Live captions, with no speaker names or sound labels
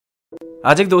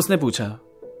आज एक दोस्त ने पूछा,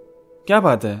 क्या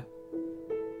बात है,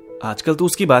 आजकल तू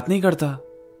उसकी बात नहीं करता।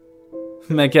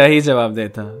 मैं क्या ही जवाब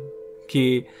देता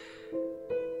कि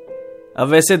अब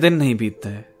वैसे दिन नहीं बीतते,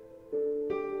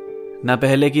 ना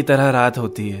पहले की तरह रात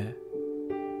होती है।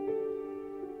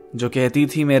 जो कहती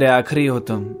थी मेरे आखिरी हो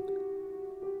तुम,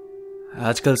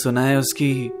 आजकल सुना है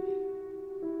उसकी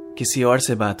किसी और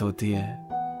से बात होती है।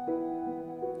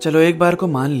 चलो एक बार को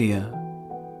मान लिया,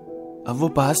 अब वो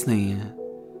पास नहीं है।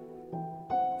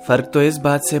 फर्क तो इस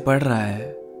बात से पड़ रहा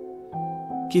है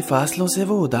कि फासलों से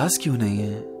वो उदास क्यों नहीं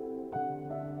है।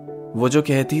 वो जो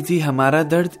कहती थी हमारा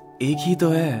दर्द एक ही तो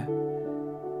है,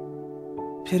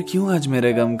 फिर क्यों आज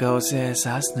मेरे गम का उसे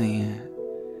एहसास नहीं है।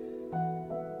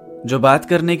 जो बात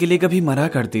करने के लिए कभी मरा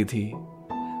करती थी,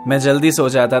 मैं जल्दी सो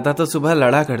जाता था तो सुबह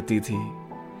लड़ा करती थी।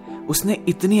 उसने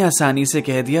इतनी आसानी से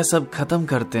कह दिया सब खत्म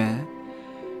करते हैं।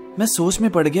 मैं सोच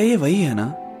में पड़ गया, ये वही है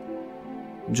ना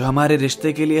जो हमारे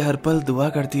रिश्ते के लिए हर पल दुआ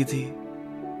करती थी।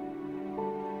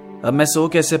 अब मैं सो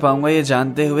कैसे पाऊंगा ये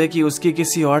जानते हुए कि उसकी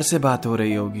किसी और से बात हो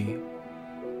रही होगी।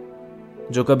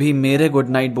 जो कभी मेरे गुड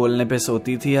नाइट बोलने पे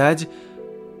सोती थी, आज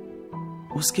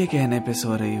उसके कहने पे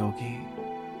सो रही होगी।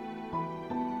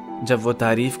 जब वो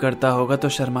तारीफ करता होगा तो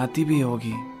शर्माती भी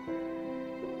होगी।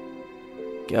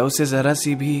 क्या उसे जरा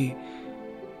सी भी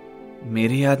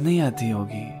मेरी याद नहीं आती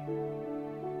होगी।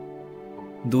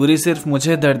 दूरी सिर्फ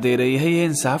मुझे दर्द दे रही है, ये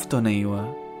इंसाफ तो नहीं हुआ।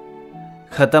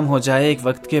 खत्म हो जाए एक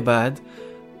वक्त के बाद,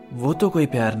 वो तो कोई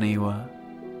प्यार नहीं हुआ।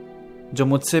 जो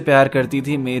मुझसे प्यार करती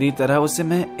थी मेरी तरह, उसे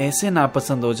मैं ऐसे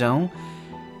नापसंद हो जाऊं,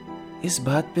 इस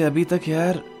बात पे अभी तक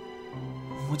यार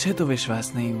मुझे तो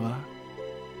विश्वास नहीं हुआ।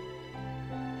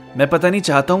 मैं पता नहीं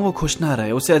चाहता हूं वो खुश ना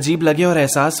रहे, उसे अजीब लगे और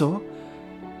एहसास हो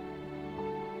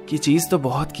कि चीज तो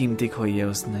बहुत कीमती खोई है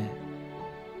उसने।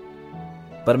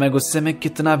 पर मैं गुस्से में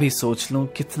कितना भी सोच लूं,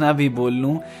 कितना भी बोल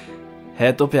लूं,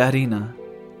 है तो प्यार ही ना।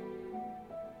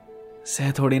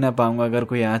 सह थोड़ी ना पाऊंगा अगर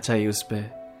कोई आँच आई उस पे।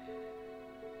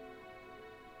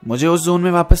 मुझे उस जोन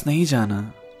में वापस नहीं जाना।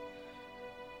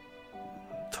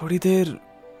 थोड़ी देर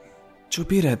चुप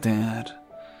ही रहते हैं यार।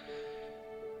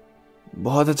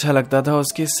 बहुत अच्छा लगता था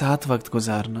उसके साथ वक्त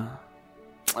गुजारना।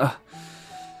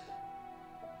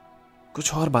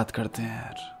 कुछ और बात करते हैं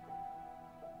यार,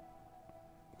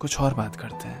 कुछ और बात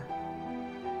करते हैं।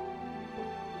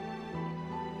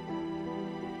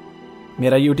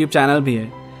 मेरा YouTube चैनल भी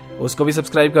है, उसको भी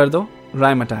सब्सक्राइब कर दो,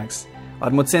 राइम अटैक्स।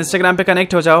 और मुझसे इंस्टाग्राम पे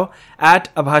कनेक्ट हो जाओ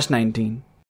 @Abhash19।